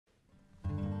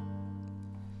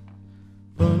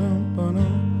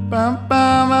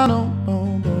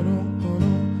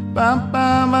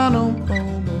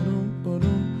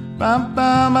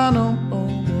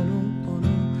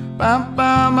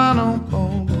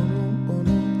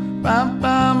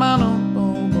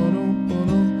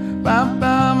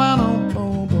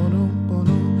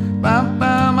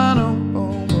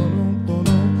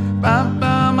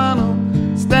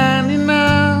Standing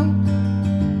now,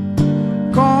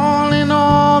 calling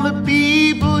all the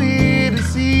people here to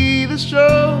see the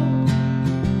show,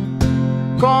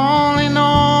 calling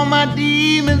all my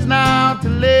demons now to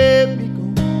let me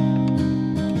go.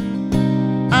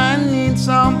 I need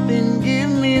something, give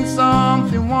me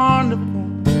something wonderful.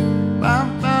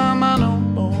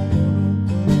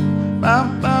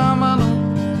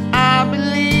 I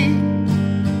believe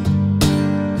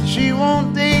she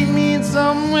won't take me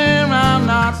somewhere I'm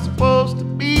not supposed to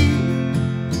be.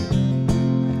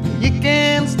 You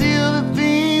can't steal the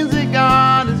things that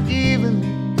God has given me.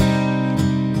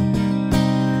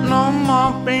 No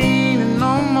more pain and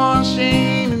no more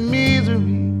shame and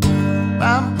misery.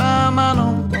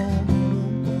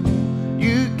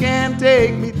 You can't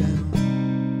take me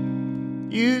down.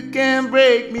 You can't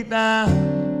break me down.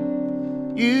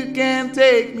 You can't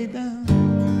take me down.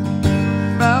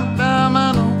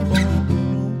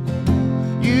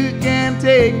 You can't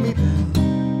take me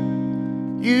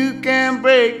down. You can't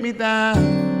break me down.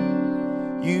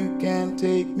 You can't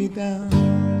take me down.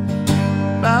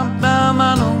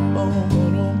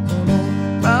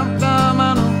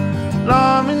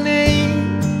 Loving aid.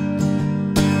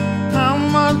 How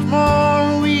much more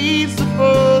are we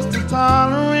supposed to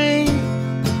tolerate?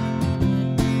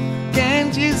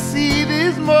 Can't you see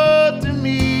there's more to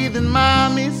me than my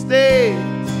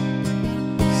mistakes?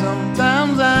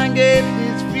 Sometimes I get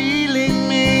this feeling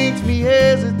makes me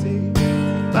hesitate.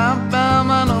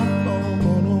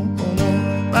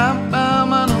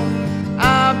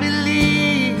 I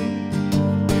believe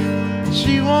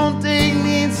she won't take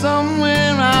me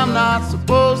somewhere I'm not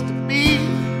supposed to be.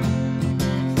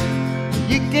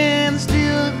 You can't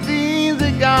steal the things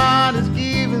that God has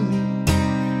given me.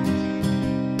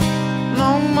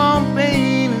 No more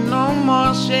pain and no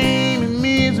more shame and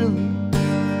misery.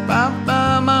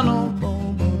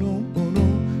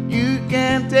 You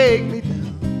can't take me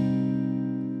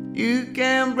down. You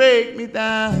can't break me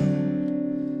down.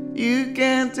 You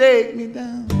can't take me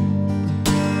down.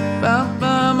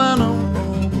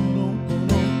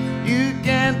 You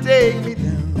can't take me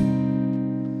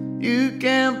down. You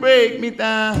can't break me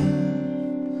down.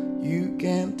 You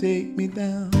can't take me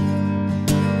down.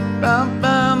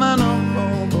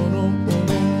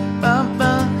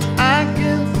 I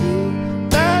can see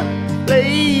that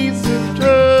place of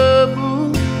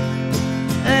trouble,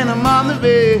 and I'm on the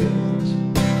verge.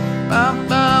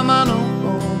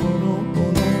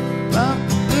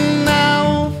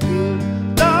 Now I feel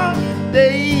dark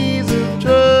days of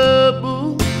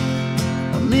trouble.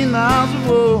 I'm in the house of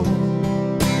war.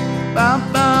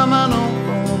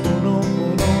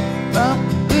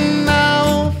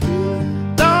 Now I feel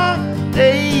dark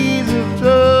days of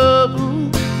trouble.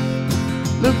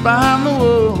 Look behind the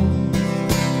wall.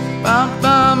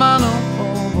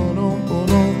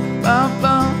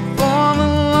 For the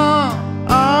love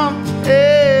of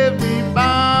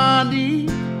everybody.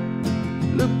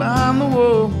 Look behind the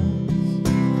wall.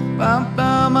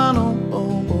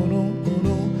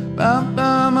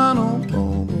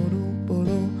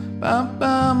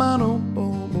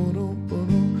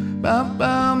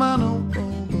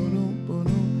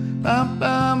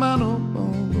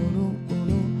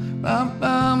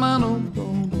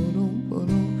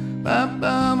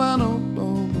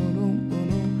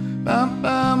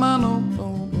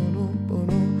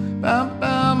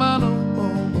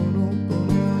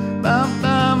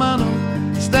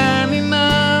 Standing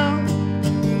now,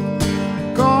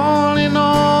 calling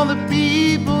all the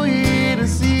people here to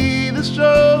see the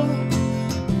show,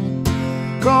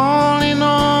 calling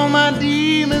all my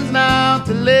demons now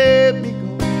to let me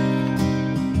go.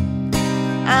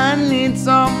 I need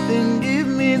something, give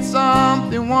me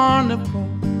something wonderful.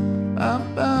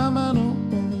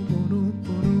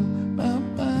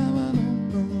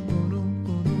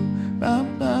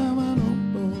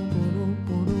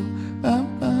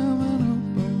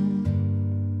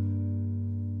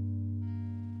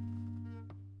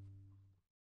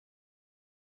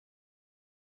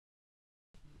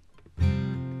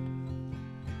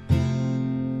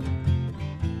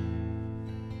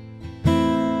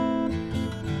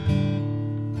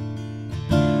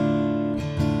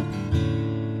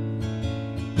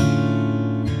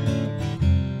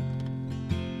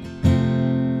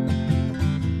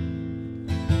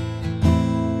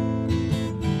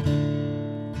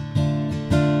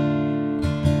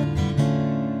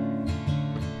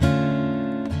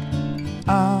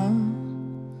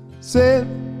 said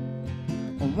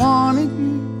I wanted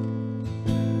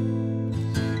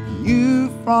you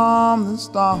from the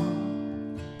start.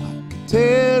 I could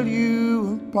tell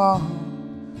you apart,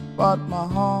 but my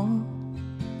heart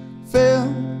fell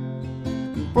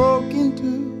and broke in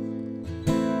two.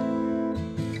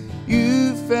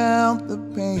 You felt the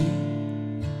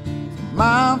pain from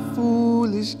my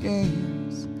foolish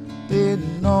games.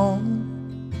 Didn't know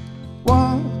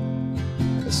what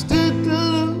I stood to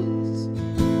lose.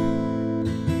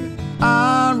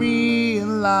 I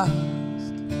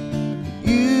realized that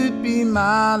you'd be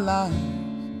my life.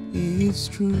 It's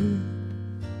true,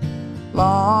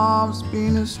 love's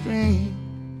been a strain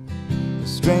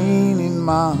in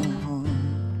my heart,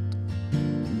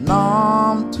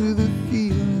 numb to the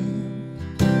feeling.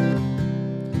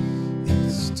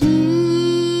 It's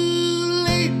too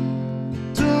late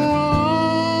to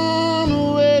run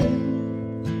away.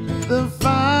 The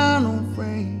final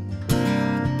frame,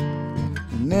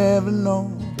 you never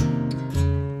know.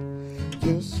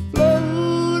 Just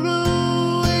float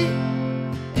away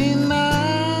in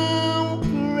our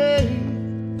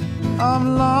parade of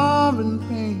love and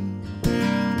pain.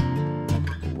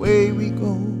 Away we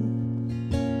go,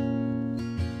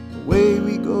 away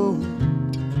we go.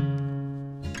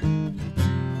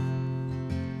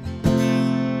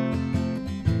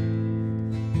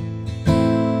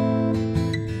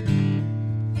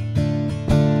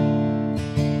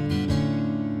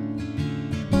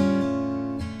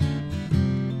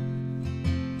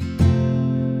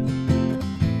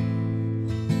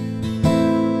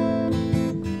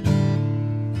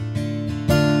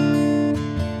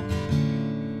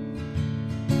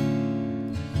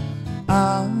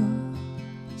 I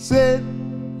said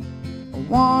I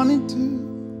wanted to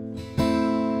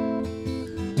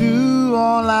do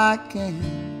all I can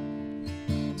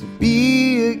to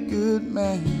be a good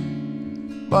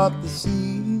man, but the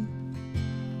sea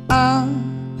I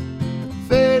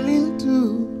fell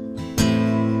into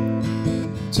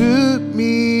took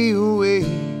me away.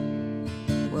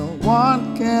 Well, what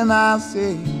can I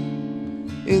say?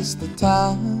 It's the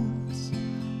times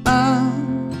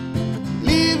I'm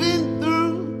living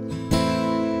through.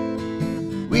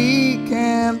 We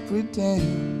can't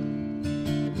pretend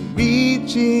we're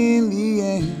reaching the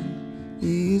end.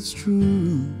 It's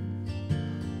true,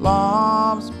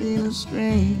 love's been a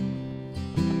strain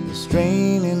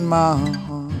in my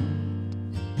heart,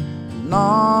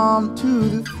 numb to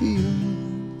the feeling.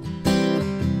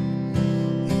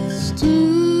 It's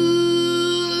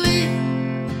too late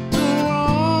to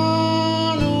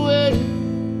run away.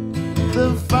 The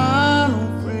final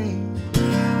frame,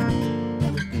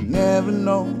 you never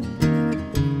know.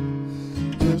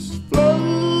 Just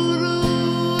float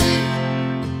away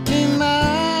in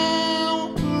our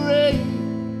parade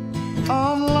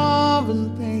of love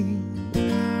and pain.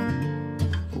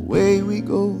 Away we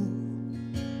go,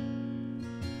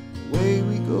 away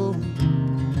we go.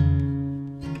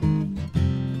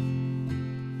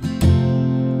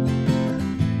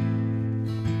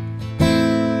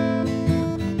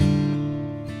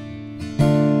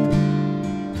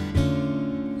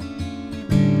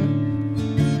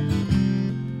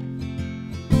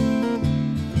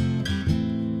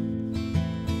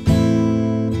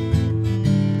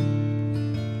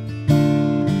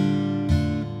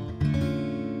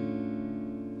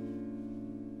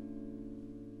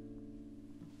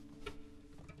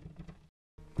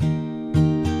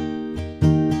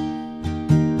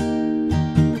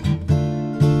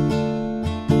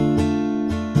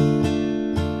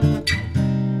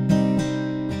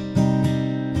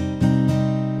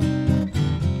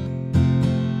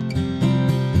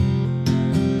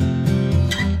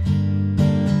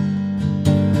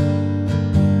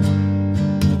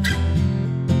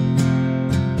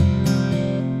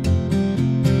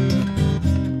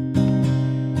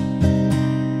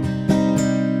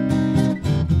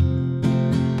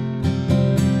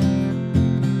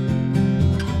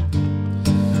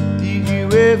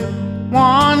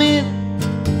 Want it?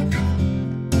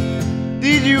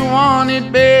 Did you want it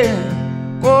bad?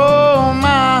 Oh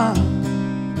my,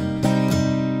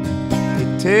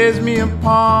 it tears me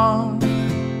apart.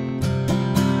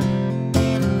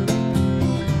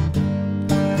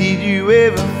 Did you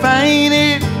ever find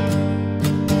it?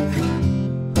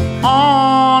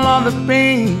 All of the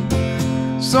pain,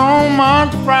 so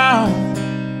much pride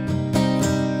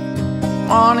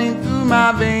running through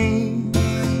my veins.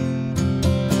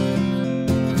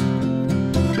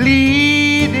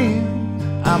 Bleeding,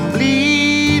 I'm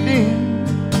bleeding,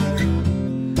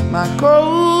 my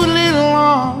cold little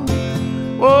arm.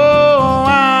 Oh,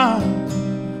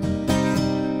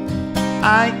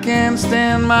 I can't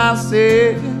stand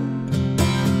myself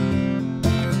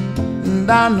And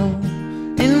I know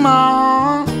in my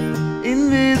heart,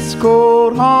 in this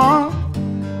cold heart,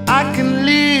 I can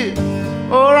live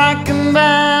or I can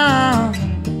die.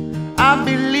 I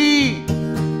believe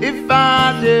if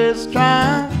I just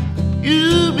try.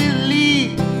 You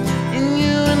believe in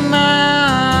you and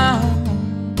I,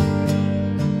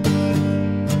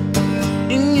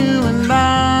 in you and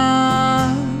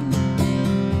I,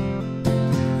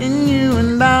 in you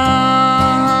and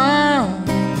I,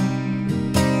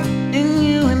 in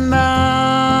you and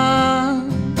I.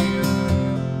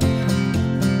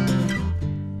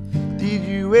 Did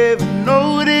you ever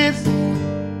notice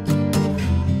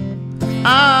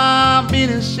I've been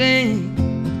ashamed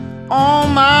all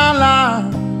my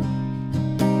life?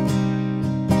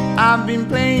 I've been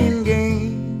playing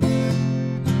games.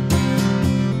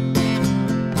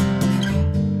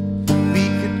 We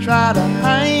could try to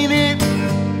hide it,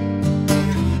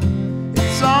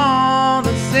 it's all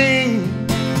the same.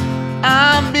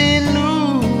 I've been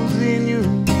losing you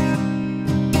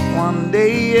one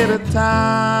day at a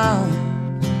time.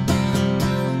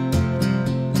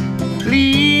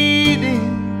 Bleeding,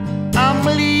 I'm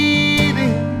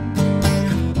bleeding,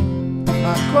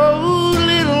 my cold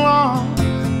little arm.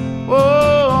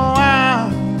 Oh,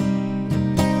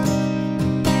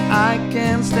 I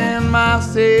can't stand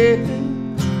myself.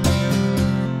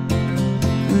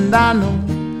 And I know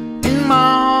in my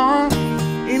heart,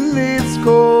 in this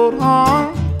cold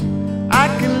heart, I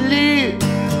can live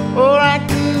or I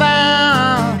can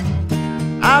die.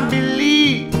 I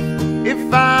believe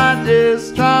if I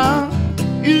just try.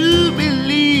 You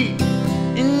believe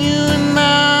in you and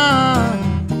I,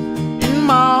 in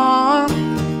my heart,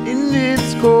 in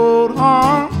this cold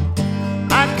heart,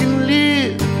 I can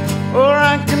live or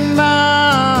I can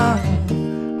die.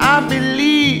 I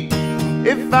believe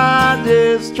if I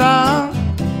just try.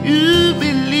 You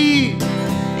believe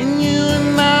in you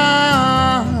and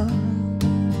I,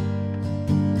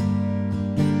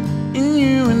 in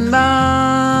you and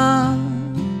I,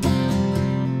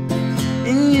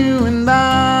 in you and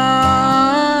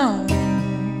I,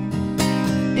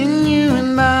 in you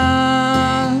and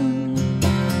I,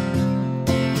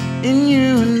 in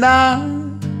you and I,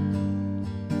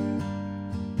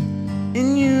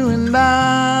 in you and I.